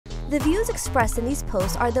The views expressed in these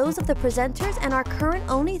posts are those of the presenters and are current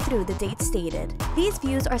only through the date stated. These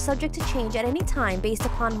views are subject to change at any time based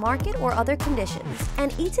upon market or other conditions,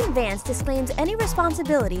 and Eaton Vance disclaims any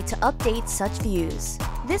responsibility to update such views.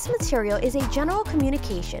 This material is a general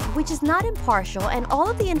communication which is not impartial, and all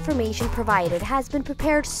of the information provided has been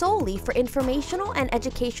prepared solely for informational and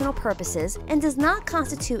educational purposes and does not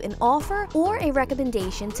constitute an offer or a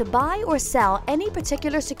recommendation to buy or sell any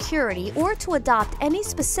particular security or to adopt any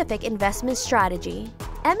specific investment strategy.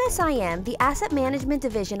 MSIM, the asset management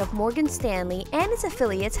division of Morgan Stanley, and its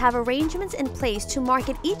affiliates have arrangements in place to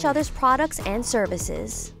market each other's products and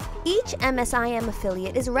services. Each MSIM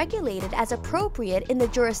affiliate is regulated as appropriate in the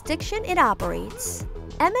jurisdiction it operates.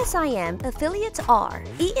 MSIM affiliates are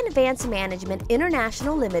Eaton Vance Management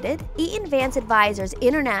International Limited, Eaton Vance Advisors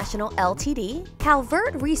International Ltd,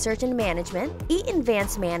 Calvert Research and Management, Eaton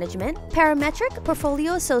Vance Management, Parametric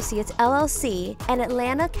Portfolio Associates LLC, and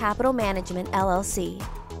Atlanta Capital Management LLC.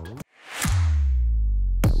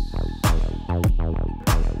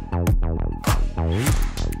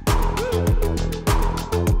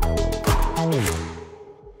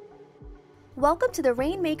 Welcome to the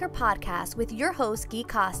Rainmaker Podcast with your host, Gui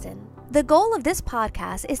Costin. The goal of this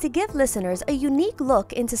podcast is to give listeners a unique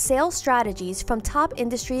look into sales strategies from top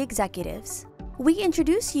industry executives. We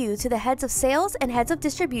introduce you to the heads of sales and heads of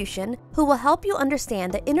distribution who will help you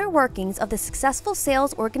understand the inner workings of the successful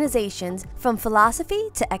sales organizations from philosophy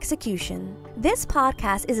to execution. This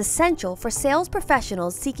podcast is essential for sales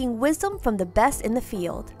professionals seeking wisdom from the best in the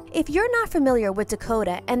field. If you're not familiar with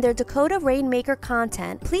Dakota and their Dakota Rainmaker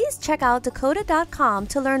content, please check out dakota.com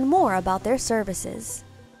to learn more about their services.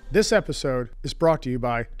 This episode is brought to you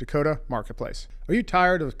by Dakota Marketplace. Are you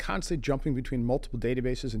tired of constantly jumping between multiple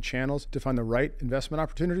databases and channels to find the right investment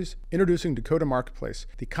opportunities? Introducing Dakota Marketplace,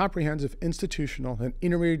 the comprehensive institutional and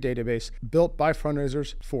intermediate database built by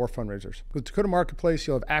fundraisers for fundraisers. With Dakota Marketplace,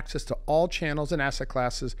 you'll have access to all channels and asset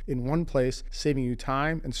classes in one place, saving you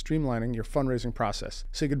time and streamlining your fundraising process.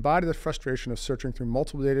 Say goodbye to the frustration of searching through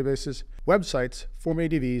multiple databases, websites, Form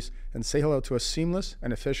ADVs, and say hello to a seamless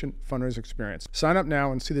and efficient fundraising experience. Sign up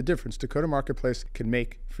now and see the difference Dakota Marketplace can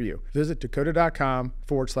make for you. Visit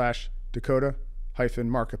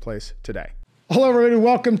dakota.com/Dakota-Marketplace today. Hello, everybody.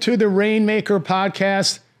 Welcome to the Rainmaker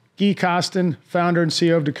Podcast. Gui Costin, founder and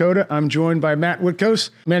CEO of Dakota. I'm joined by Matt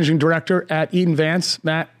Witkos, managing director at Eaton Vance.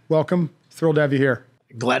 Matt, welcome. Thrilled to have you here.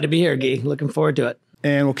 Glad to be here, Gui. Looking forward to it.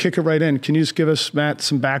 And we'll kick it right in. Can you just give us, Matt,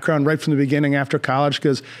 some background right from the beginning after college?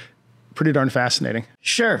 Because pretty darn fascinating.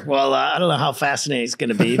 Sure. Well, I don't know how fascinating it's going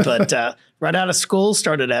to be, but right out of school,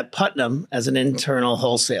 started at Putnam as an internal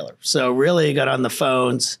wholesaler. So really got on the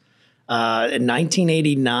phones in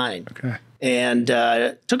 1989. Okay. And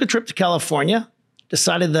took a trip to California,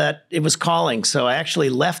 decided that it was calling. So I actually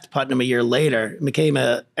left Putnam a year later and became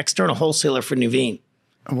an external wholesaler for Nuveen.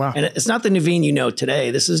 Oh, wow. And it's not the Nuveen you know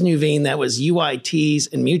today. This is Nuveen that was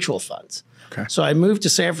UITs and mutual funds. Okay. So I moved to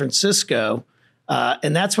San Francisco.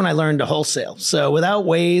 And that's when I learned to wholesale. So without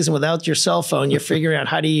Waze and without your cell phone, you're figuring out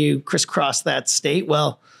how do you crisscross that state?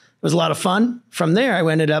 Well, it was a lot of fun. From there, I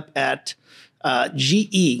ended up at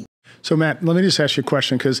GE. So Matt, let me just ask you a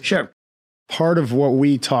question, because Sure. part of what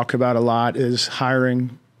we talk about a lot is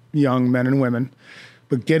hiring young men and women,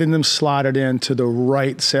 but getting them slotted into the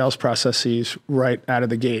right sales processes right out of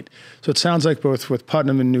the gate. So it sounds like both with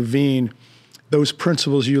Putnam and Nuveen, those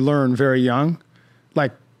principles you learn very young,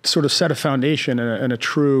 like sort of set a foundation and a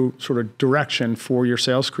true sort of direction for your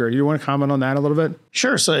sales career. Do you want to comment on that a little bit?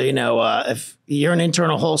 Sure. So, if you're an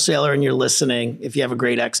internal wholesaler and you're listening, if you have a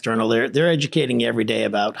great external, they're educating you every day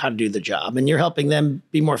about how to do the job, and you're helping them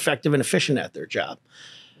be more effective and efficient at their job.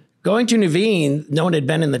 Going to Nuveen, no one had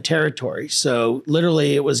been in the territory. So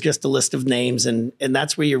literally it was just a list of names, and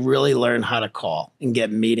that's where you really learn how to call and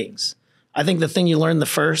get meetings. I think the thing you learn, the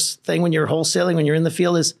first thing when you're wholesaling, when you're in the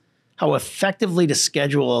field, is how effectively to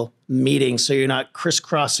schedule meetings so you're not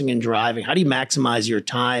crisscrossing and driving. How do you maximize your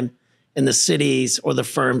time in the cities or the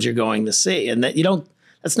firms you're going to see? And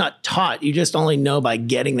that's not taught. You just only know by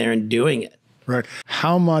getting there and doing it. Right.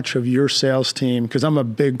 How much of your sales team, because I'm a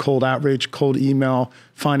big cold outreach, cold email,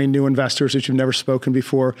 finding new investors that you've never spoken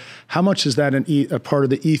before, how much is that a part of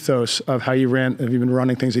the ethos of how have you been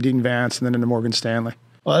running things at Eaton Vance and then into Morgan Stanley?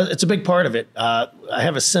 Well, it's a big part of it. I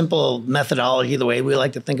have a simple methodology. The way we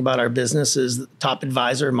like to think about our business is top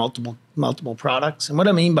advisor, multiple products. And what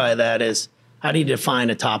I mean by that is, how do you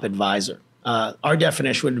define a top advisor? Our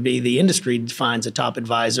definition would be the industry defines a top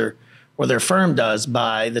advisor, or their firm does,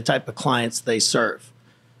 by the type of clients they serve.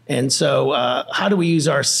 And so how do we use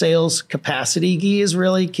our sales capacity, Guy, is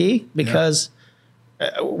really key, because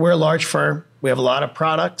we're a large firm. We have a lot of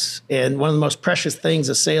products. And one of the most precious things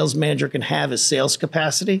a sales manager can have is sales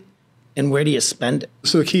capacity. And where do you spend it?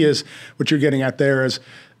 So the key is what you're getting at there is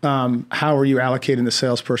how are you allocating the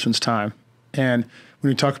salesperson's time? And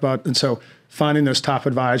when you talk about, and so finding those top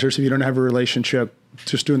advisors, if you don't have a relationship,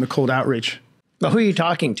 just doing the cold outreach. But who are you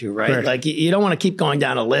talking to, right? Like you don't want to keep going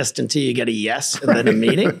down a list until you get a yes and then a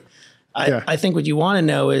meeting. I think what you want to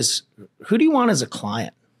know is who do you want as a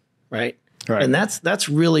client, right? And that's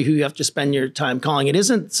really who you have to spend your time calling. It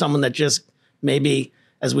isn't someone that just maybe,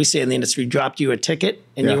 as we say in the industry, dropped you a ticket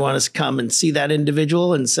and you want us to come and see that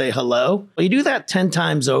individual and say hello. Well, you do that 10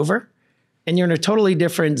 times over and you're in a totally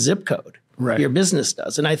different zip code. Your business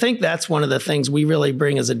does. And I think that's one of the things we really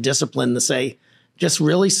bring as a discipline to say, just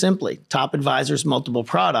really simply, top advisors, multiple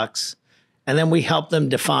products, and then we help them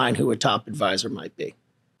define who a top advisor might be.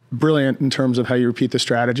 Brilliant in terms of how you repeat the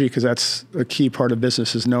strategy, because that's a key part of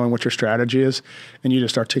business is knowing what your strategy is, and you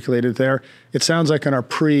just articulated there. It sounds like in our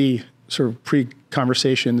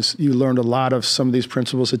pre-conversations, you learned a lot of some of these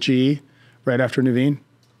principles at GE right after Nuveen.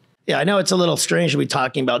 Yeah, I know it's a little strange to be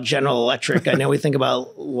talking about General Electric. I know we think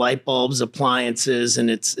about light bulbs, appliances, and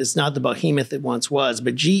it's not the behemoth it once was.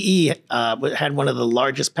 But GE had one of the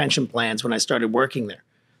largest pension plans when I started working there.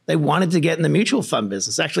 They wanted to get in the mutual fund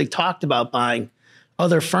business. Actually talked about buying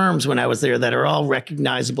other firms when I was there that are all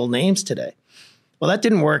recognizable names today. Well, that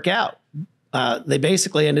didn't work out. They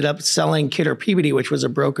basically ended up selling Kidder Peabody, which was a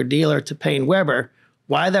broker-dealer, to Payne Weber.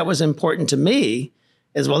 Why that was important to me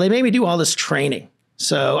is, well, they made me do all this training.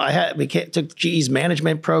 So I took GE's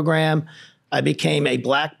management program. I became a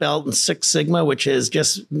black belt in Six Sigma, which is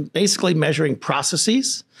just basically measuring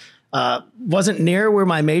processes. Wasn't near where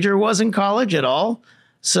my major was in college at all.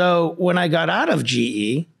 So when I got out of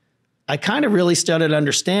GE, I kind of really started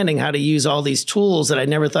understanding how to use all these tools that I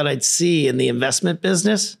never thought I'd see in the investment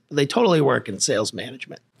business. They totally work in sales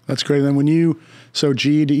management. That's great. And then so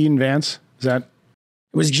GE to Eaton Vance, is that?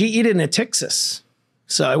 It was GE to Natixis.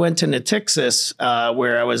 So I went to Natixis,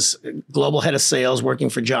 where I was global head of sales working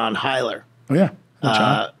for John Heiler. Oh, yeah.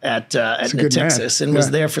 At Natixis, and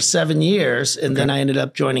was there for 7 years. And then I ended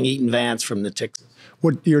up joining Eaton Vance from Natixis.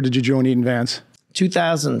 What year did you join Eaton Vance?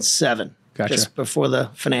 2007. Gotcha. Just before the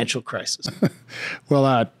financial crisis.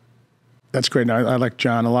 Well, that's great. I like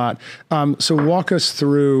John a lot. So walk us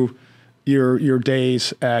through your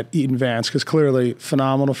days at Eaton Vance, because clearly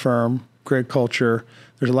phenomenal firm, great culture.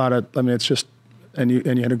 There's a lot of, it's just, and you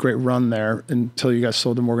had a great run there until you guys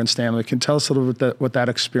sold to Morgan Stanley. Can you tell us a little bit what that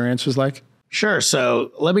experience was like? Sure.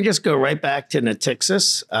 So let me just go right back to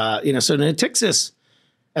Natixis. So Natixis,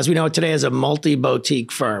 as we know it today, is a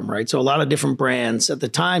multi-boutique firm, right? So a lot of different brands. At the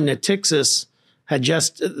time, Natixis had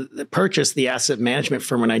just purchased the asset management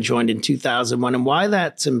firm when I joined in 2001. And why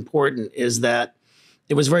that's important is that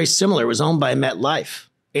it was very similar. It was owned by MetLife.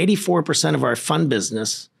 84% of our fund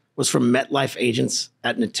business was from MetLife agents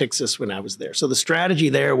at Natixis when I was there. So the strategy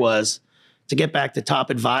there was to get back to top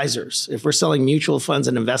advisors. If we're selling mutual funds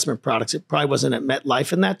and investment products, it probably wasn't at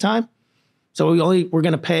MetLife in that time. So we're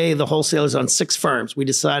going to pay the wholesalers on 6 firms. We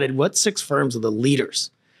decided what 6 firms are the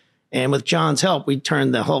leaders. And with John's help, we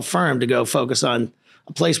turned the whole firm to go focus on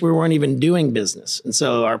a place where we weren't even doing business. And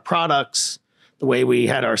so our products, the way we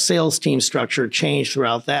had our sales team structure changed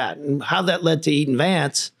throughout that. And how that led to Eaton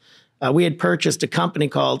Vance, we had purchased a company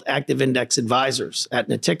called Active Index Advisors at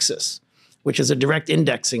Natixis, which is a direct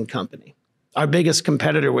indexing company. Our biggest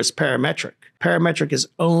competitor was Parametric. Parametric is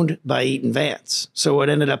owned by Eaton Vance. So what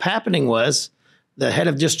ended up happening was the head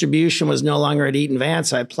of distribution was no longer at Eaton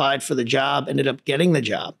Vance. I applied for the job, ended up getting the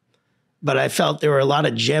job. But I felt there were a lot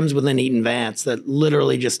of gems within Eaton Vance that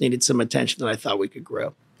literally just needed some attention that I thought we could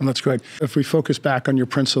grow. And that's great. If we focus back on your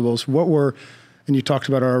principles, and you talked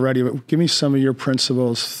about it already, but give me some of your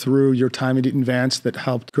principles through your time at Eaton Vance that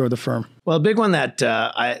helped grow the firm. Well, a big one that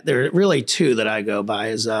there are really 2 that I go by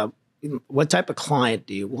is what type of client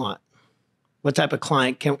do you want? What type of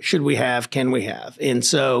client can we have? And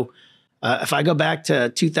so if I go back to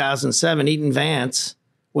 2007, Eaton Vance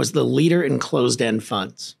was the leader in closed-end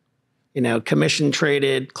funds. Commission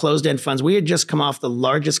traded closed-end funds. We had just come off the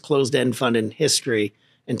largest closed-end fund in history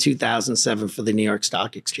in 2007 for the New York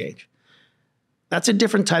Stock Exchange. That's a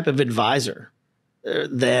different type of advisor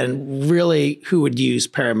than really who would use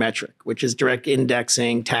Parametric, which is direct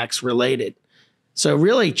indexing, tax related. So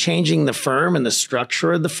really changing the firm and the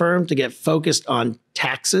structure of the firm to get focused on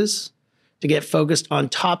taxes, to get focused on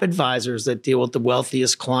top advisors that deal with the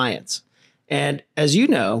wealthiest clients. And as you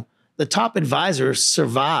know, the top advisors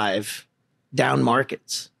survive down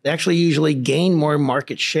markets. They actually usually gain more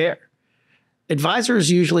market share.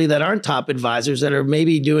 Advisors usually that aren't top advisors that are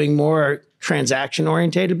maybe doing more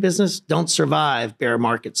transaction-oriented business don't survive bear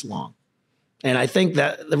markets long. And I think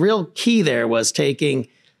that the real key there was taking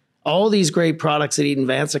all these great products at Eaton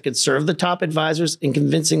Vance that could serve the top advisors and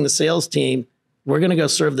convincing the sales team, we're going to go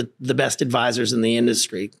serve the best advisors in the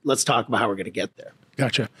industry. Let's talk about how we're going to get there.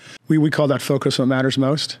 Gotcha. We call that focus what matters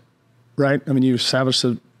most, right? I mean, you established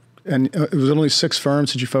and it was only 6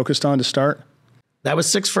 firms that you focused on to start? That was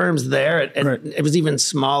 6 firms there. Right. It was even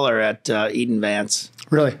smaller at Eaton Vance.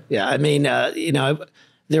 Really? Yeah. I mean, there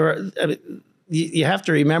were, you have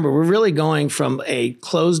to remember, we're really going from a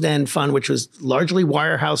closed-end fund, which was largely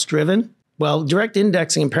wirehouse driven. Well, direct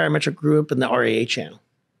indexing and parametric grew up in the RIA channel.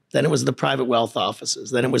 Then it was the private wealth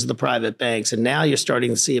offices. Then it was the private banks. And now you're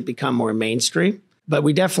starting to see it become more mainstream. But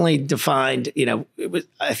we definitely defined,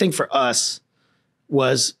 I think for us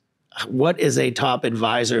was what is a top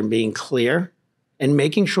advisor and being clear and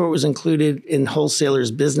making sure it was included in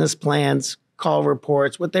wholesalers' business plans, call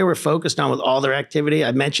reports, what they were focused on with all their activity.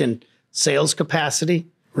 I mentioned sales capacity.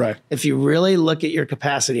 Right. If you really look at your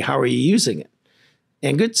capacity, how are you using it?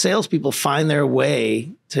 And good salespeople find their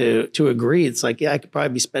way to agree. It's like, yeah, I could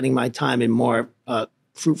probably be spending my time in more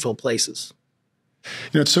fruitful places.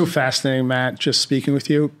 It's so fascinating, Matt, just speaking with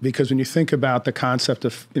you, because when you think about the concept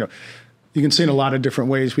of, you can see in a lot of different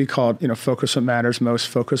ways. We call it, focus what matters most,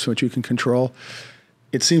 focus what you can control.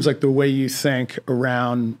 It seems like the way you think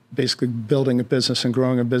around basically building a business and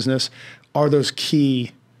growing a business are those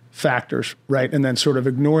key factors, right? And then sort of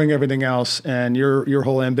ignoring everything else and your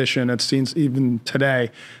whole ambition. It seems even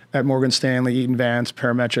today at Morgan Stanley, Eaton Vance,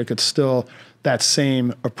 Parametric, it's still that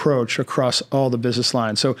same approach across all the business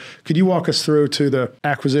lines. So could you walk us through to the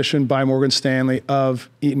acquisition by Morgan Stanley of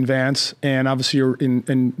Eaton Vance, and obviously you're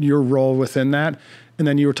in your role within that, and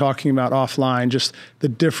then you were talking about offline, just the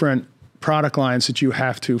different product lines that you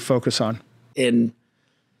have to focus on. In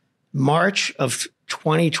March of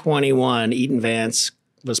 2021, Eaton Vance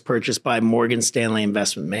was purchased by Morgan Stanley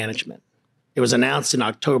Investment Management. It was announced in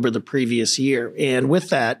October the previous year. And with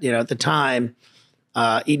that, at the time,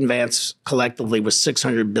 Eaton Vance collectively was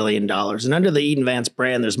 $600 billion. And under the Eaton Vance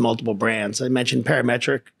brand, there's multiple brands. I mentioned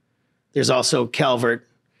Parametric. There's also Calvert.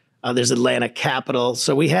 There's Atlantic Capital.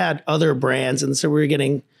 So we had other brands. And so we were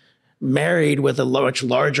getting married with a much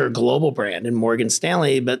larger global brand in Morgan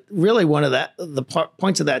Stanley. But really one of the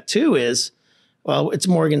points of that too is, well, it's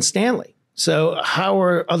Morgan Stanley. So how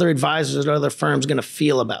are other advisors at other firms going to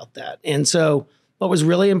feel about that? And so what was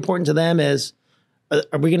really important to them is,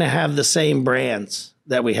 are we going to have the same brands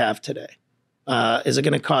that we have today? Is it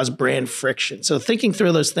going to cause brand friction? So thinking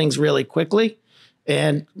through those things really quickly,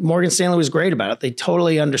 and Morgan Stanley was great about it. They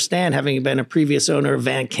totally understand, having been a previous owner of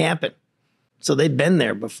Van Kampen. So they'd been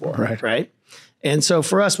there before, right? And so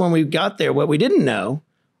for us, when we got there, what we didn't know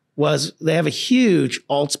was they have a huge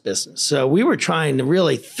alts business. So we were trying to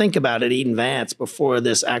really think about it, Eaton Vance, before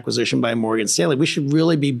this acquisition by Morgan Stanley. We should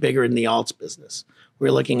really be bigger in the alts business. We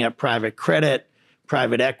were looking at private credit,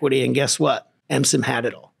 private equity, and guess what? MSIM had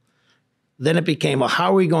it all. Then it became, well,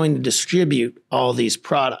 how are we going to distribute all these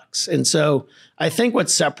products? And so I think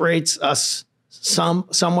what separates us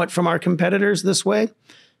somewhat from our competitors this way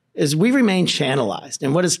is we remain channelized.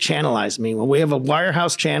 And what does channelized mean? Well, we have a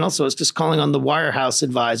wirehouse channel, so it's just calling on the wirehouse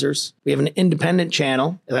advisors. We have an independent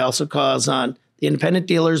channel. It also calls on the independent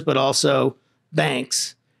dealers, but also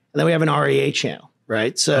banks. And then we have an RIA channel,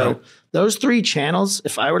 right? So those 3 channels,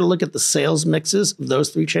 if I were to look at the sales mixes, those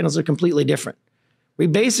 3 channels are completely different. We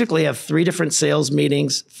basically have 3 different sales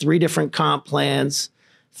meetings, 3 different comp plans,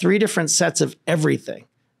 3 different sets of everything,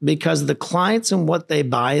 because the clients and what they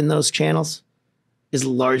buy in those channels is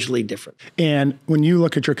largely different. And when you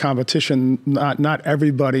look at your competition, not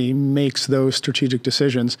everybody makes those strategic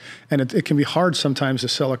decisions. And it can be hard sometimes to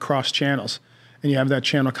sell across channels. And you have that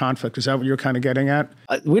channel conflict. Is that what you're kind of getting at?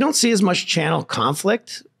 We don't see as much channel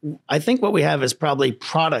conflict. I think what we have is probably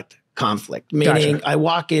product conflict, meaning gotcha. I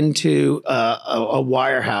walk into a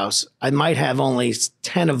wirehouse, I might have only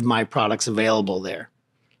 10 of my products available there.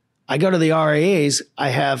 I go to the RIAs,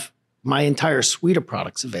 I have my entire suite of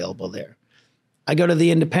products available there. I go to the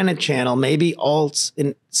independent channel, maybe alts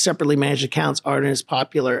and separately managed accounts aren't as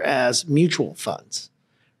popular as mutual funds,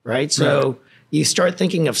 right? So you start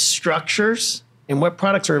thinking of structures and what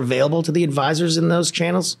products are available to the advisors in those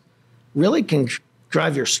channels really can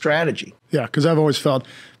drive your strategy. Yeah, because I've always felt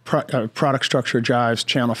product structure drives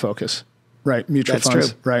channel focus, right? Mutual That's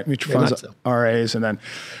funds, true. Right? Mutual funds, so. RAs, and then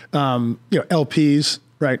LPs,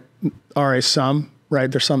 right? RA some. Right,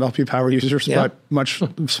 there's some LP power users, but much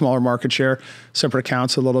smaller market share, separate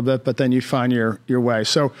accounts a little bit, but then you find your way.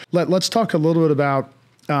 So let's talk a little bit about,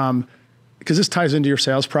 because this ties into your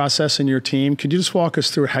sales process and your team. Could you just walk us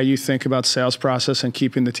through how you think about sales process and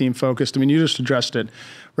keeping the team focused? I mean, you just addressed it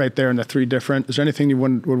right there in the 3 different. Is there anything you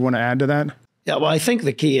would want to add to that? Yeah, well, I think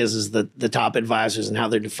the key is the top advisors and how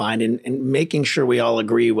they're defined, and making sure we all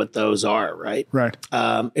agree what those are, right? Right.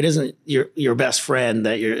 It isn't your best friend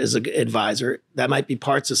that is an advisor. That might be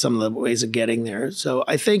parts of some of the ways of getting there. So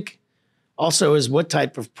I think also is what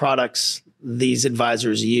type of products these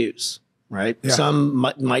advisors use, right? Yeah. Some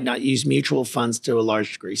might not use mutual funds to a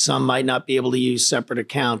large degree. Some might not be able to use separate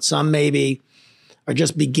accounts. Some maybe are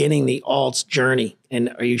just beginning the alts journey.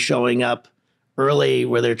 And are you showing up early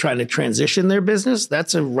where they're trying to transition their business?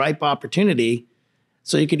 That's a ripe opportunity.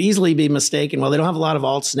 So you could easily be mistaken. Well, they don't have a lot of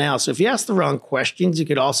alts now. So if you ask the wrong questions, you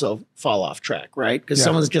could also fall off track, right? Because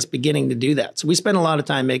someone's just beginning to do that. So we spend a lot of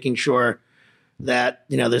time making sure that,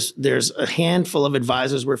 you know, there's a handful of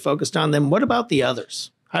advisors we're focused on. Then what about the others?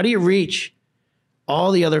 How do you reach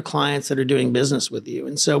all the other clients that are doing business with you?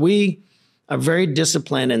 And so we are very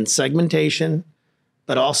disciplined in segmentation,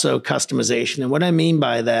 but also customization. And what I mean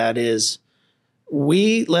by that is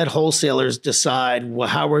we let wholesalers decide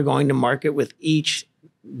how we're going to market with each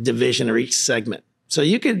division or each segment. So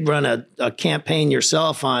you could run a campaign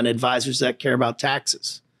yourself on advisors that care about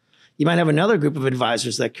taxes. You might have another group of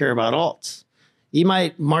advisors that care about alts. You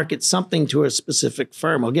might market something to a specific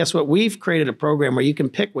firm. Well, guess what? We've created a program where you can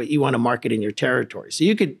pick what you want to market in your territory. So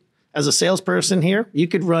you could, as a salesperson here, you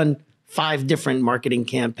could run 5 different marketing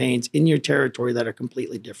campaigns in your territory that are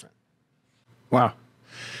completely different. Wow.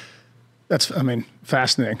 That's,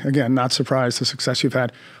 fascinating. Again, not surprised the success you've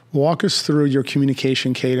had. Walk us through your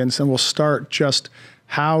communication cadence, and we'll start just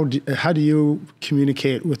how do you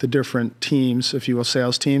communicate with the different teams, if you will,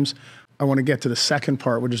 sales teams. I want to get to the second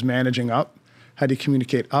part, which is managing up. How do you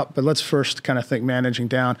communicate up? But let's first kind of think managing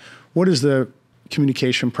down. What is the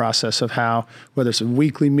communication process of how, whether it's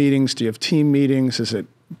weekly meetings, do you have team meetings? Is it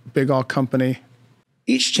big all company?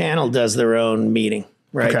 Each channel does their own meeting,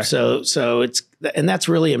 right? Okay. So it's, and that's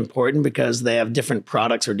really important because they have different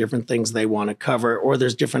products or different things they want to cover, or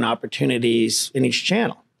there's different opportunities in each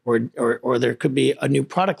channel, or there could be a new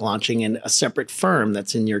product launching in a separate firm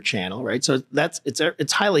that's in your channel, right? So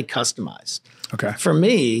it's highly customized. Okay. For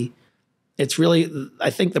me, it's really, I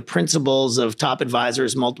think the principles of top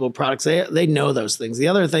advisors, multiple products, they know those things. The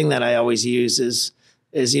other thing that I always use is,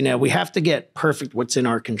 you know, we have to get perfect what's in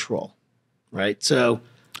our control, right? So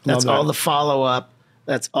that's all the follow-up.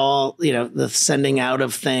 That's all, you know, the sending out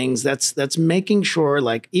of things. That's making sure,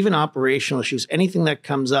 like, even operational issues, anything that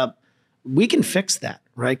comes up, we can fix that,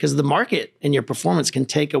 right? Because the market and your performance can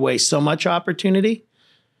take away so much opportunity.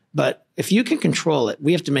 But if you can control it,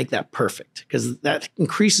 we have to make that perfect, because that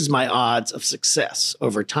increases my odds of success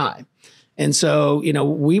over time. And so, you know,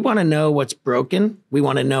 we want to know what's broken. We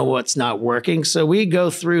want to know what's not working. So we go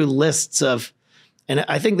through lists of, and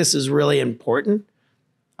I think this is really important.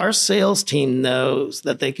 Our sales team knows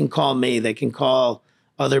that they can call me, they can call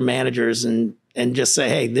other managers and just say,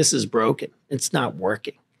 hey, this is broken. It's not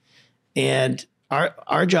working. And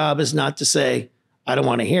our job is not to say, I don't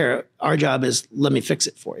want to hear it. Our job is, let me fix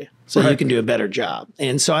it for you so you can do a better job.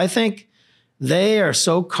 And so I think they are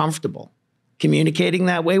so comfortable communicating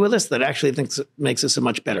that way with us that actually makes us a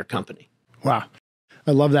much better company. Wow.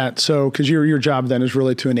 I love that. So, because your job then is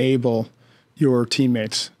really to enable your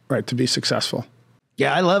teammates, right, to be successful.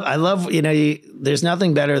 Yeah, I love, you know, there's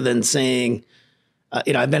nothing better than seeing,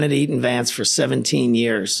 you know, I've been at Eaton Vance for 17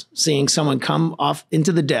 years, seeing someone come off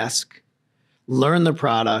into the desk, learn the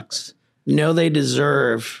products, know they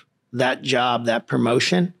deserve that job, that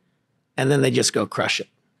promotion, and then they just go crush it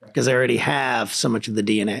because they already have so much of the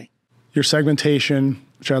DNA. Your segmentation,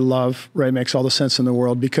 which I love, right, makes all the sense in the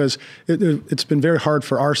world, because it's been very hard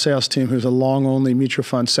for our sales team, who's a long-only mutual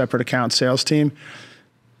fund separate account sales team,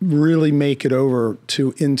 really make it over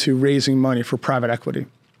into raising money for private equity.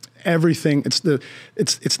 Everything,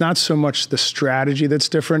 it's not so much the strategy that's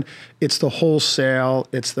different, it's the wholesale,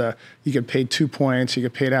 you get paid 2 points, you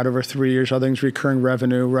get paid out over 3 years, other things, recurring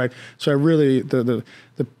revenue, right? So I really, the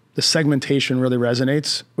segmentation really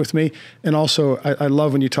resonates with me. And also I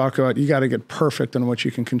love when you talk about, you got to get perfect on what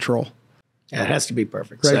you can control. Yeah, it has to be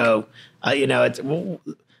perfect. Right. So, you know,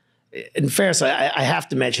 in fairness, I have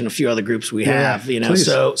to mention a few other groups we have, you know, please.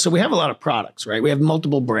 So we have a lot of products, right? We have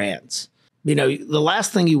multiple brands. You know, the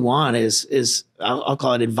last thing you want is I'll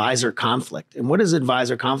call it advisor conflict. And what is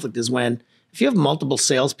advisor conflict is when, if you have multiple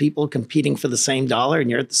salespeople competing for the same dollar and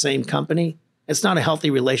you're at the same company, it's not a healthy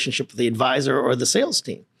relationship with the advisor or the sales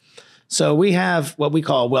team. So we have what we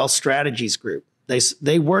call a wealth strategies group.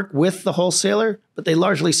 They work with the wholesaler, but they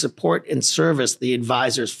largely support and service the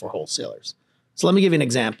advisors for wholesalers. So let me give you an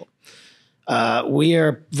example. We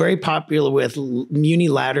are very popular with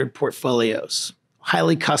muni-laddered portfolios,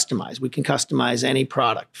 highly customized. We can customize any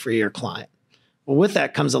product for your client. Well, with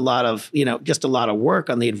that comes a lot of, just a lot of work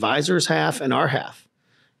on the advisor's half and our half.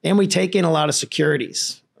 And we take in a lot of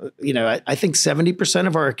securities. I think 70%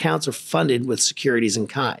 of our accounts are funded with securities in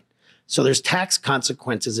kind. So there's tax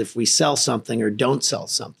consequences if we sell something or don't sell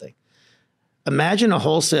something. Imagine a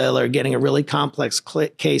wholesaler getting a really complex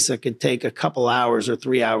case that could take a couple hours or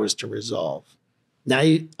 3 hours to resolve. Now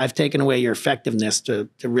I've taken away your effectiveness to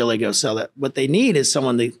really go sell that. What they need is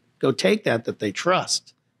someone to go take that they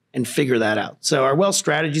trust and figure that out. So our wealth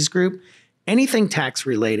strategies group, anything tax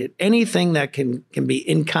related, anything that can be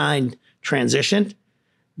in-kind transitioned,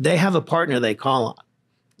 they have a partner they call on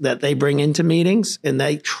that they bring into meetings, and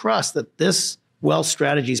they trust that this wealth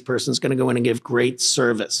strategies person is going to go in and give great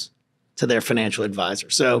service to their financial advisor.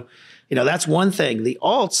 So, that's one thing. The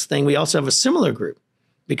alts thing, we also have a similar group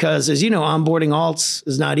because, as you know, onboarding alts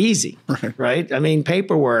is not easy, right? I mean,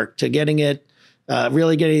 paperwork to getting it,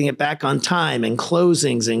 really getting it back on time and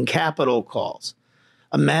closings and capital calls.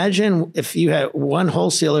 Imagine if you had one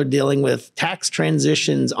wholesaler dealing with tax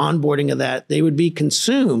transitions, onboarding of that, they would be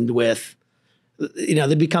consumed with,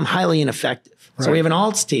 they become highly ineffective. Right. So we have an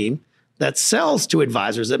alts team that sells to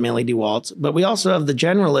advisors that mainly do alts, but we also have the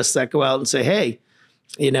generalists that go out and say, hey,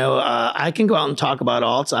 I can go out and talk about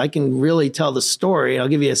alts. I can really tell the story. I'll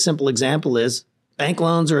give you a simple example is bank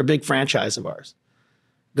loans are a big franchise of ours.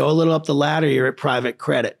 Go a little up the ladder, you're at private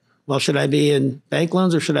credit. Well, should I be in bank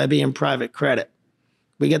loans or should I be in private credit?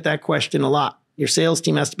 We get that question a lot. Your sales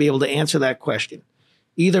team has to be able to answer that question.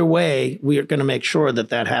 Either way, we are going to make sure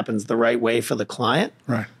that happens the right way for the client.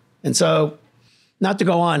 Right. And so, not to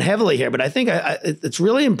go on heavily here, but I think it's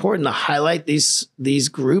really important to highlight these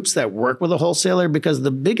groups that work with a wholesaler, because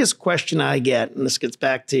the biggest question I get, and this gets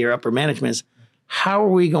back to your upper management, is how are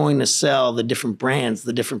we going to sell the different brands,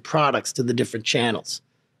 the different products to the different channels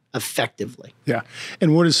effectively? Yeah.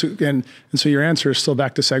 And so your answer is still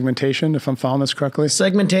back to segmentation, if I'm following this correctly?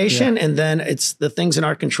 Segmentation, and then it's the things in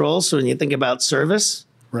our control. So when you think about service,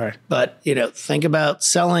 right. But think about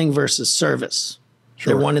selling versus service.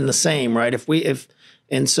 Sure. They're one and the same, right?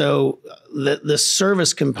 And so the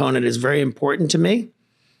service component is very important to me,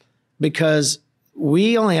 because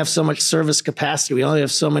we only have so much service capacity. We only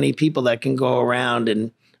have so many people that can go around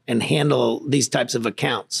and handle these types of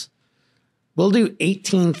accounts. We'll do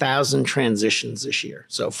 18,000 transitions this year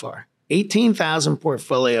so far. 18,000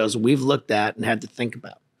 portfolios we've looked at and had to think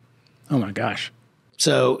about. Oh my gosh.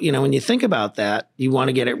 So, when you think about that, you want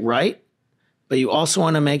to get it right, but you also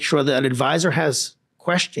want to make sure that an advisor has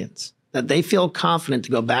questions, that they feel confident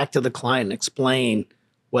to go back to the client and explain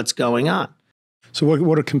what's going on. So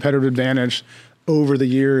what a competitive advantage over the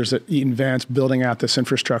years at Eaton Vance building out this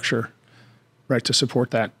infrastructure, right, to support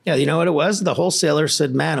that. Yeah, you know what it was? The wholesaler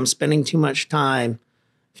said, Matt, I'm spending too much time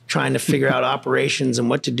trying to figure out operations and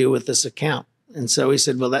what to do with this account. And so he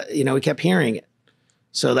said, well, we kept hearing it.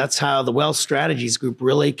 So that's how the Wealth Strategies Group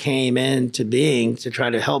really came into being, to try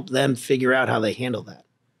to help them figure out how they handle that.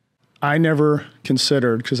 I never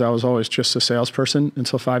considered, because I was always just a salesperson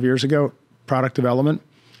until 5 years ago, product development.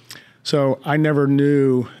 So I never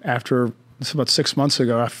knew after, it's about 6 months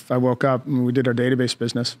ago, I woke up and we did our database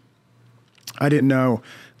business. I didn't know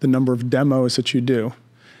the number of demos that you do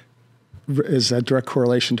is a direct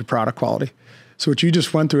correlation to product quality. So what you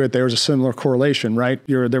just went through there was a similar correlation, right?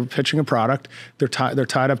 They're pitching a product. They're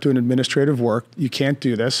tied up to an administrative work. You can't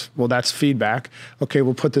do this. Well, that's feedback. Okay,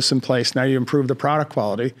 we'll put this in place. Now you improve the product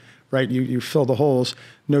quality, right? You fill the holes.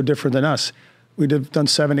 No different than us. We've done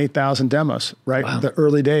 7,000, 8,000 demos, right? Wow. The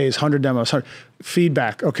early days, 100 demos,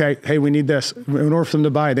 feedback. Okay, hey, we need this. In order for them to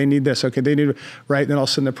buy, they need this. Okay, they need, right? And then all of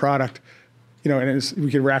a sudden the product, and we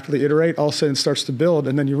can rapidly iterate. All of a sudden it starts to build,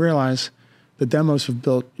 and then you realize the demos have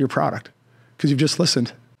built your product, because you've just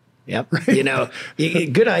listened. Yep.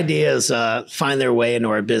 Right? Good ideas find their way into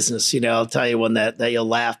our business. I'll tell you one that you'll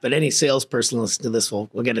laugh, but any salesperson listening to this will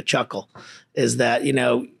get a chuckle, is that,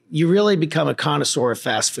 you really become a connoisseur of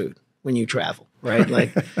fast food when you travel,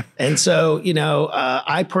 right? And so,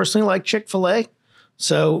 I personally like Chick-fil-A.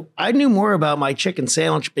 So I knew more about my chicken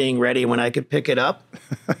sandwich being ready when I could pick it up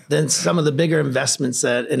than some of the bigger investments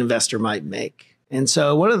that an investor might make. And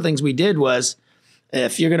so one of the things we did was,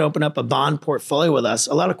 if you're going to open up a bond portfolio with us,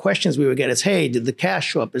 a lot of questions we would get is, hey, did the cash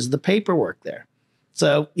show up? Is the paperwork there?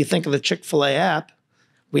 So you think of the Chick-fil-A app,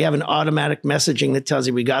 we have an automatic messaging that tells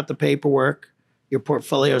you we got the paperwork, your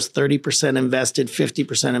portfolio is 30% invested,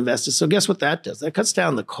 50% invested. So guess what that does? That cuts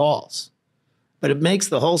down the calls, but it makes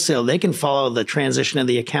the wholesale, they can follow the transition of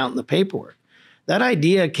the account and the paperwork. That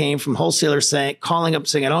idea came from wholesalers calling up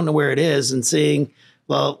saying, I don't know where it is, and saying,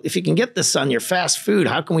 well, if you can get this on your fast food,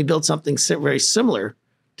 how can we build something very similar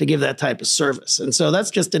to give that type of service? And so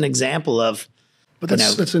that's just an example of, But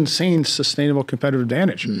that's insane, sustainable competitive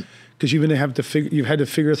advantage because you've had to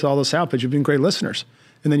figure all this out, but you've been great listeners,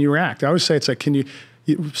 and then you react. I always say it's like,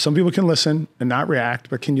 some people can listen and not react,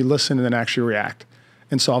 but can you listen and then actually react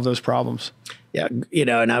and solve those problems? Yeah,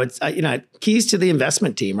 and I would, keys to the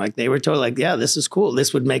investment team, like they were told, like, yeah, this is cool,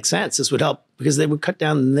 this would make sense, this would help because they would cut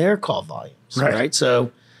down their call volumes, right?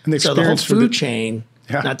 So, the whole food chain.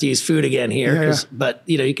 Yeah. Not to use food again here, but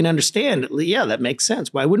you can understand. Yeah, that makes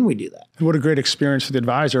sense. Why wouldn't we do that? And what a great experience for the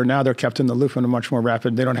advisor. Now they're kept in the loop in a much more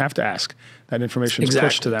rapid. They don't have to ask. That information is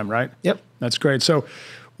pushed to them, right? Yep. That's great. So,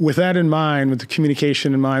 with that in mind, with the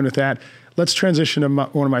communication in mind, with that, let's transition to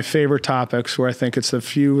one of my favorite topics, where I think it's the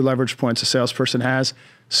few leverage points a salesperson has: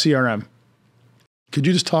 CRM. Could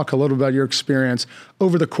you just talk a little about your experience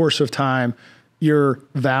over the course of time? Your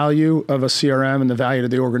value of a CRM and the value to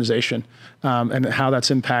the organization, and how that's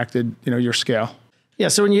impacted, your scale. Yeah.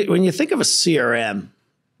 So when you think of a CRM,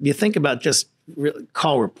 you think about just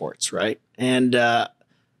call reports, right? And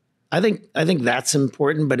I think that's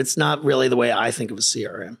important, but it's not really the way I think of a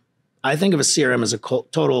CRM. I think of a CRM as a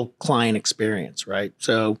total client experience, right?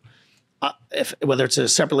 So whether it's a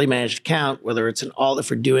separately managed account, whether it's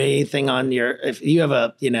if we're doing anything on if you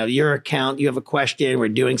have your account, you have a question, we're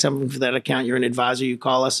doing something for that account, you're an advisor, you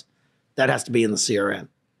call us, that has to be in the CRM,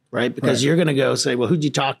 right? Because you're going to go say, well, who'd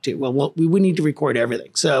you talk to? Well, we need to record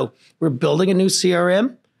everything. So we're building a new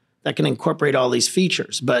CRM that can incorporate all these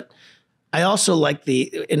features. But I also like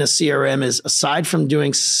in a CRM is, aside from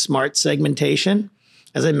doing smart segmentation,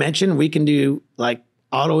 as I mentioned, we can do like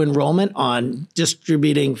auto enrollment on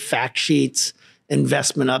distributing fact sheets,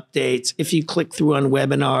 investment updates. If you click through on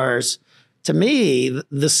webinars, to me,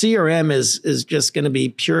 the CRM is just going to be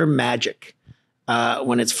pure magic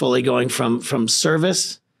when it's fully going from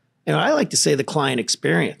service. I like to say the client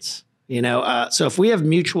experience. So if we have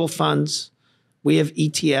mutual funds, we have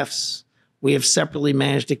ETFs, we have separately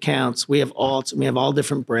managed accounts, we have alts, and we have all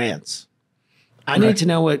different brands. I need to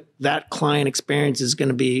know what that client experience is going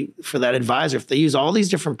to be for that advisor. If they use all these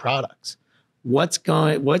different products, what's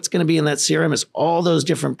going to be in that CRM is all those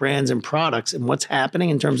different brands and products and what's happening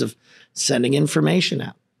in terms of sending information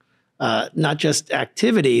out. Not just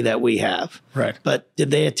activity that we have, but did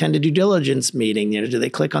they attend a due diligence meeting? Did they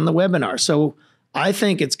click on the webinar? So I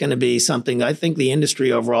think it's going to be something, I think the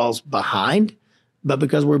industry overall is behind, but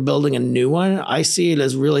because we're building a new one, I see it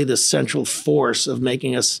as really the central force of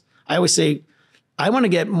making us, I always say, I want to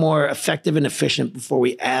get more effective and efficient before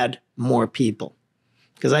we add more people.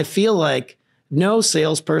 Because I feel like no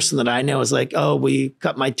salesperson that I know is like, oh, we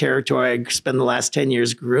cut my territory. I spent the last 10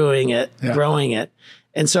 years growing it.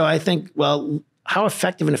 And so I think, well, how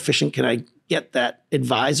effective and efficient can I get that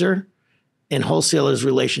advisor and wholesaler's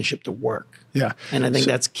relationship to work? Yeah. And I think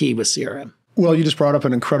that's key with CRM. Well, you just brought up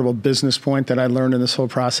an incredible business point that I learned in this whole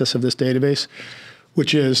process of this database,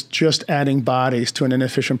 which is just adding bodies to an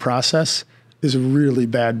inefficient process is a really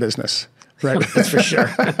bad business, right? That's for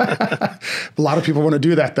sure. A lot of people want to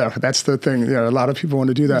do that, though. That's the thing. A lot of people want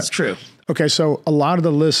to do that. That's true. Okay, so a lot of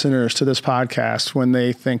the listeners to this podcast, when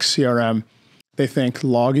they think CRM, they think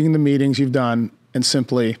logging the meetings you've done and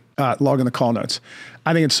simply logging the call notes.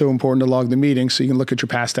 I think it's so important to log the meetings so you can look at your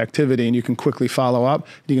past activity and you can quickly follow up.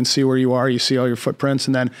 You can see where you are. You see all your footprints.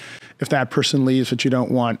 And then if that person leaves what you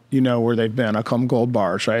don't want, you know where they've been. I call them gold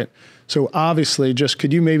bars, right? So obviously, just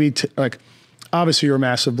could you maybe, obviously you're a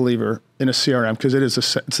massive believer in a CRM because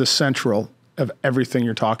it's the central of everything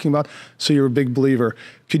you're talking about. So you're a big believer.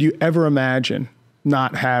 Could you ever imagine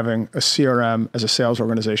not having a CRM as a sales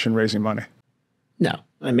organization raising money? No.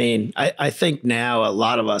 I mean, I think now a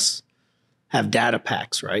lot of us have data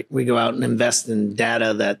packs, right? We go out and invest in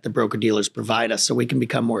data that the broker-dealers provide us so we can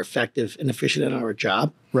become more effective and efficient in our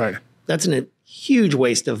job. Right. That's a huge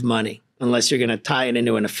waste of money unless you're going to tie it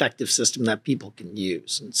into an effective system that people can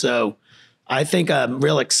use. And so I think I'm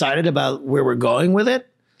real excited about where we're going with it.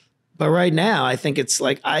 But right now, I think it's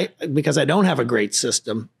like because I don't have a great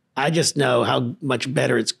system, I just know how much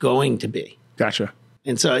better it's going to be. Gotcha.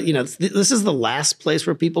 And so, this is the last place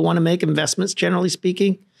where people want to make investments, generally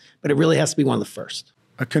speaking, but it really has to be one of the first.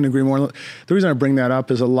 I couldn't agree more. The reason I bring that up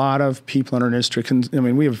is a lot of people in our industry,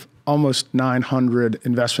 we have almost 900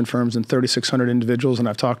 investment firms and 3,600 individuals, and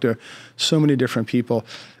I've talked to so many different people,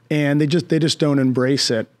 and they just don't embrace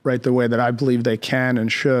it, right, the way that I believe they can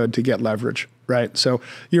and should to get leverage, right? So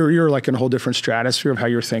you're like in a whole different stratosphere of how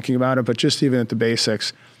you're thinking about it, but just even at the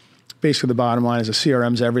basics, basically the bottom line is a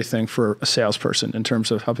CRM is everything for a salesperson in terms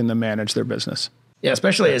of helping them manage their business. Yeah,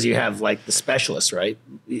 especially as you have like the specialists, right?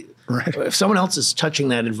 Right. If someone else is touching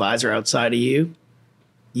that advisor outside of you,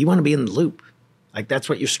 you want to be in the loop. Like that's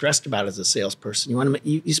what you're stressed about as a salesperson.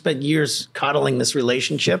 You spent years coddling this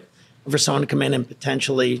relationship. for someone to come in and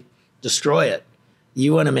potentially destroy it.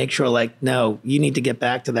 You want to make sure, like, no, you need to get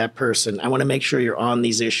back to that person. I want to make sure you're on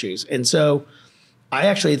these issues. And so I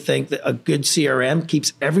actually think that a good CRM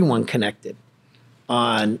keeps everyone connected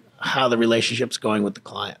on how the relationship's going with the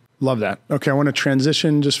client. Love that. Okay, I want to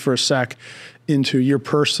transition just for a sec into your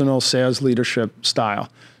personal sales leadership style.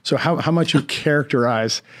 So how much you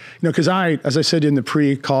characterize, because as I said in the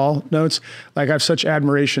pre-call notes, like I have such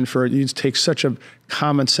admiration for it. You take such a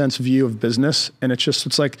common sense view of business, and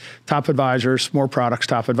it's like top advisors, more products,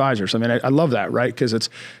 top advisors. I mean, I love that, right? Because it's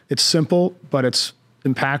simple, but it's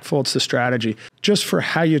impactful. It's the strategy. Just for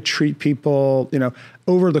how you treat people,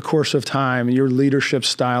 over the course of time, your leadership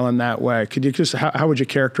style in that way. Could you just, how would you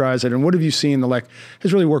characterize it? And what have you seen that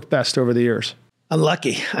has really worked best over the years? I'm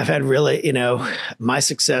lucky. I've had really, my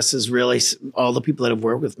success is really all the people that have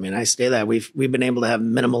worked with me. And I say that we've been able to have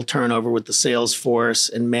minimal turnover with the sales force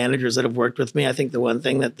and managers that have worked with me. I think the one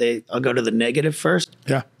thing that I'll go to the negative first.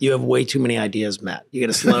 Yeah. You have way too many ideas, Matt. You got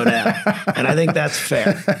to slow down. And I think that's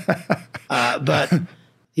fair. But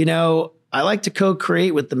I like to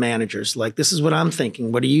co-create with the managers. Like, this is what I'm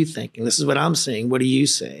thinking. What are you thinking? This is what I'm saying. What are you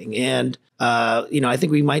saying? And, I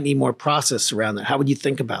think we might need more process around that. How would you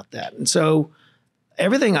think about that? And so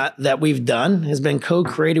everything that we've done has been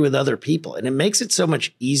co-created with other people. And it makes it so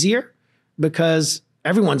much easier because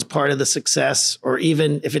everyone's part of the success. Or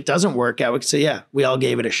even if it doesn't work out, we can say, yeah, we all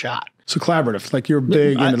gave it a shot. So collaborative, like you're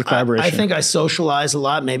big into the collaboration. I think I socialize a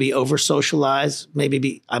lot, maybe over-socialize.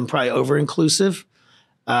 I'm probably over-inclusive.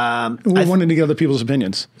 Wanting to get other people's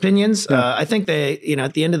opinions. Yeah. I think they,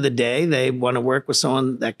 at the end of the day, they want to work with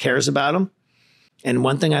someone that cares about them. And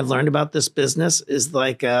one thing I've learned about this business is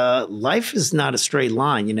life is not a straight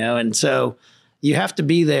line, and so you have to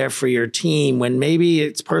be there for your team when maybe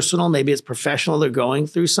it's personal, maybe it's professional, they're going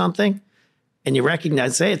through something, and you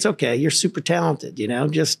recognize, hey, it's okay, you're super talented,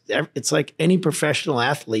 it's like any professional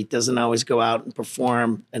athlete doesn't always go out and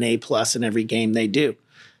perform an A+ in every game they do.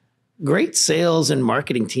 Great sales and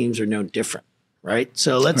marketing teams are no different, right?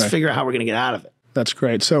 So let's figure out how we're going to get out of it. That's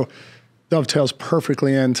great. So dovetails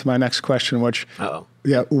perfectly into my next question, which,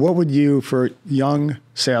 what would you, for young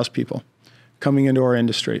salespeople coming into our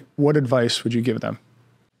industry, what advice would you give them?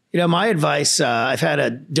 My advice, I've had a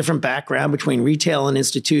different background between retail and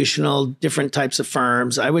institutional, different types of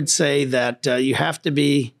firms. I would say that you have to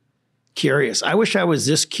be curious. I wish I was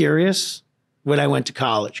this curious when I went to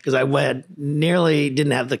college, because I nearly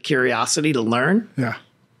didn't have the curiosity to learn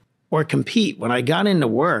or compete. When I got into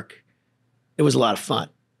work, it was a lot of fun.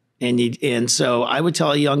 And so I would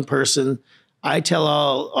tell a young person, I tell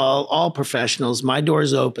all professionals, my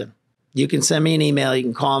door's open. You can send me an email, you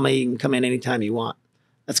can call me, you can come in anytime you want.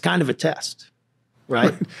 That's kind of a test,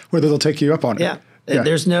 right? Whether they'll take you up on it. Yeah.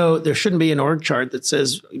 There shouldn't be an org chart that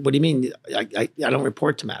says, what do you mean? I don't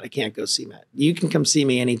report to Matt. I can't go see Matt. You can come see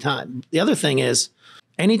me anytime. The other thing is,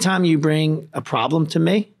 anytime you bring a problem to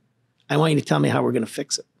me, I want you to tell me how we're going to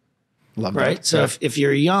fix it. Love right? that. So if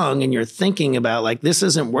you're young and you're thinking about this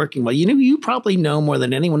isn't working well, you probably know more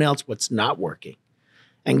than anyone else what's not working.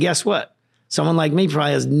 And guess what? Someone like me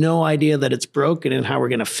probably has no idea that it's broken and how we're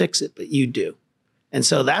going to fix it, but you do. And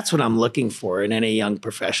so that's what I'm looking for in any young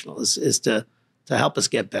professional is to help us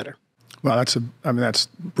get better. Well, that's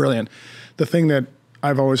brilliant. The thing that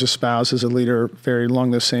I've always espoused as a leader, very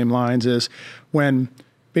along those same lines, is when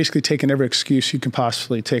basically taking every excuse you can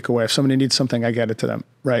possibly take away. If somebody needs something, I get it to them,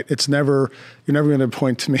 right? You're never going to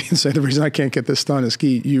point to me and say, the reason I can't get this done is,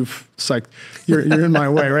 Gui, you're in my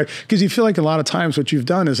way, right? Because you feel like a lot of times what you've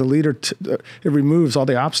done as a leader, it removes all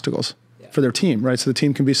the obstacles for their team, right? So the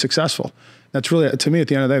team can be successful. That's really, to me, at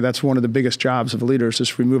the end of the day, that's one of the biggest jobs of a leader, is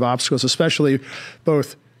just remove obstacles, especially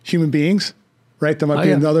both human beings, right? There might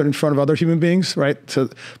be another in front of other human beings, right? So,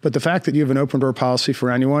 but the fact that you have an open door policy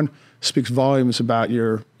for anyone speaks volumes about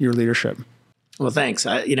your leadership. Well, thanks.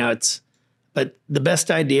 But the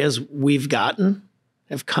best ideas we've gotten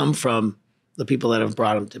have come from the people that have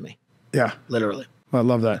brought them to me. Yeah. Literally. Well, I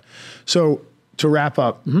love that. So to wrap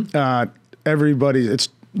up, the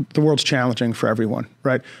world's challenging for everyone,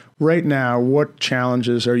 right? Right now, what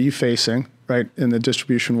challenges are you facing, right, in the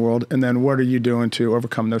distribution world? And then what are you doing to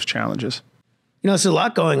overcome those challenges? There's a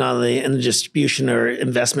lot going on in the distribution or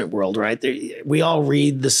investment world, right? We all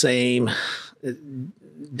read the same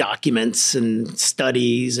documents and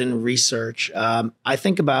studies and research. I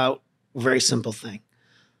think about a very simple thing.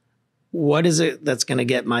 What is it that's going to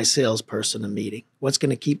get my salesperson a meeting? What's going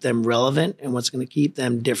to keep them relevant and what's going to keep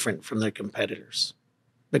them different from their competitors?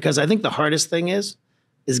 Because I think the hardest thing is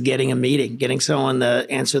getting a meeting, getting someone to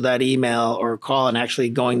answer that email or call and actually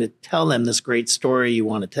going to tell them this great story you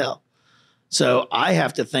want to tell. So I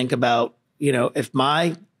have to think about, if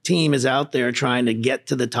my team is out there trying to get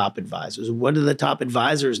to the top advisors. What do the top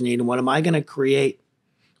advisors need? And what am I going to create?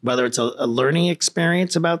 Whether it's a learning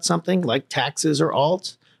experience about something like taxes or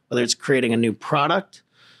alts, whether it's creating a new product.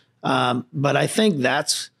 But I think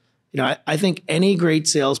that's, I think any great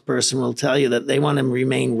salesperson will tell you that they want to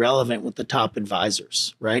remain relevant with the top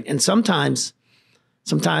advisors, right? And sometimes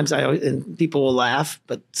and people will laugh,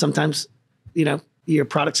 but sometimes, your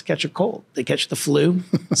products catch a cold. They catch the flu.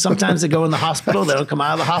 Sometimes they go in the hospital. They don't come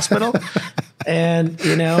out of the hospital. And,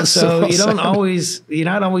 so you're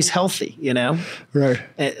not always healthy, Right.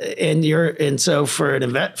 And so for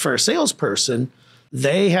a salesperson,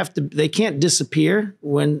 they can't disappear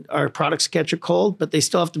when our products catch a cold, but they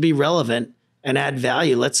still have to be relevant and add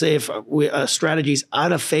value. Let's say if a strategy's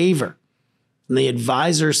out of favor and the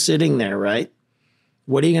advisor's sitting there, right?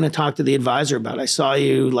 What are you going to talk to the advisor about? I saw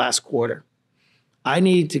you last quarter. I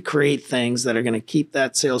need to create things that are going to keep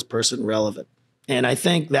that salesperson relevant. And I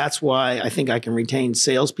think that's why I think I can retain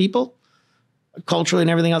salespeople culturally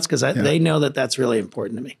and everything else, because they know that that's really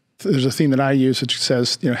important to me. There's a theme that I use which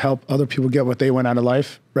says, help other people get what they want out of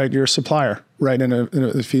life, right? You're a supplier, right?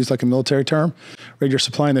 If you use like a military term, right? You're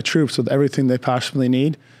supplying the troops with everything they possibly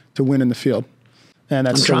need to win in the field. And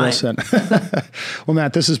that's so well said. Well,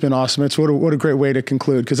 Matt, this has been awesome. It's what a great way to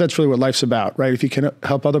conclude, because that's really what life's about, right? If you can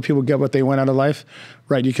help other people get what they want out of life,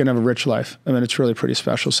 right, you can have a rich life. I mean, it's really pretty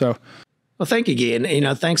special. So, well, thank you, Gui.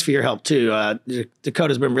 And, thanks for your help too.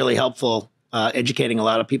 Dakota's been really helpful educating a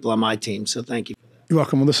lot of people on my team. So thank you. You're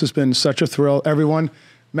welcome. Well, this has been such a thrill. Everyone,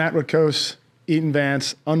 Matt Witkos, Eaton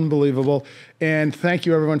Vance, unbelievable. And thank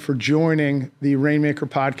you, everyone, for joining the Rainmaker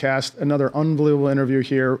Podcast. Another unbelievable interview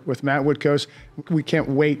here with Matt Witkos. We can't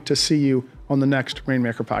wait to see you on the next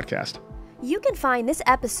Rainmaker Podcast. You can find this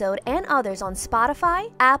episode and others on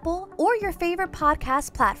Spotify, Apple, or your favorite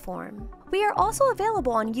podcast platform. We are also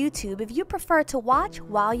available on YouTube if you prefer to watch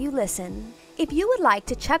while you listen. If you would like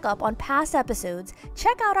to check up on past episodes,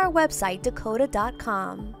 check out our website,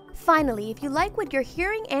 dakota.com. Finally, if you like what you're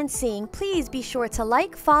hearing and seeing, please be sure to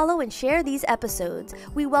like, follow, and share these episodes.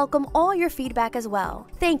 We welcome all your feedback as well.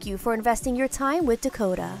 Thank you for investing your time with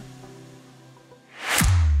Dakota.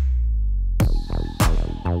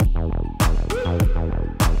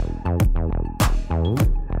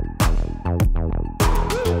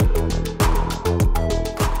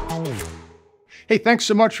 Hey, thanks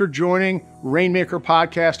so much for joining Rainmaker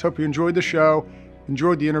Podcast. Hope you enjoyed the show,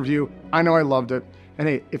 enjoyed the interview. I know I loved it. And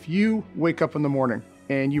hey, if you wake up in the morning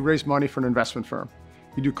and you raise money for an investment firm,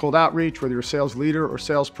 you do cold outreach, whether you're a sales leader or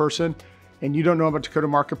salesperson, and you don't know about Dakota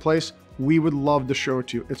Marketplace, we would love to show it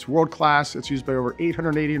to you. It's world-class. It's used by over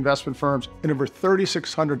 880 investment firms and over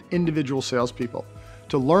 3,600 individual salespeople.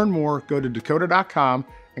 To learn more, go to dakota.com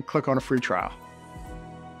and click on a free trial.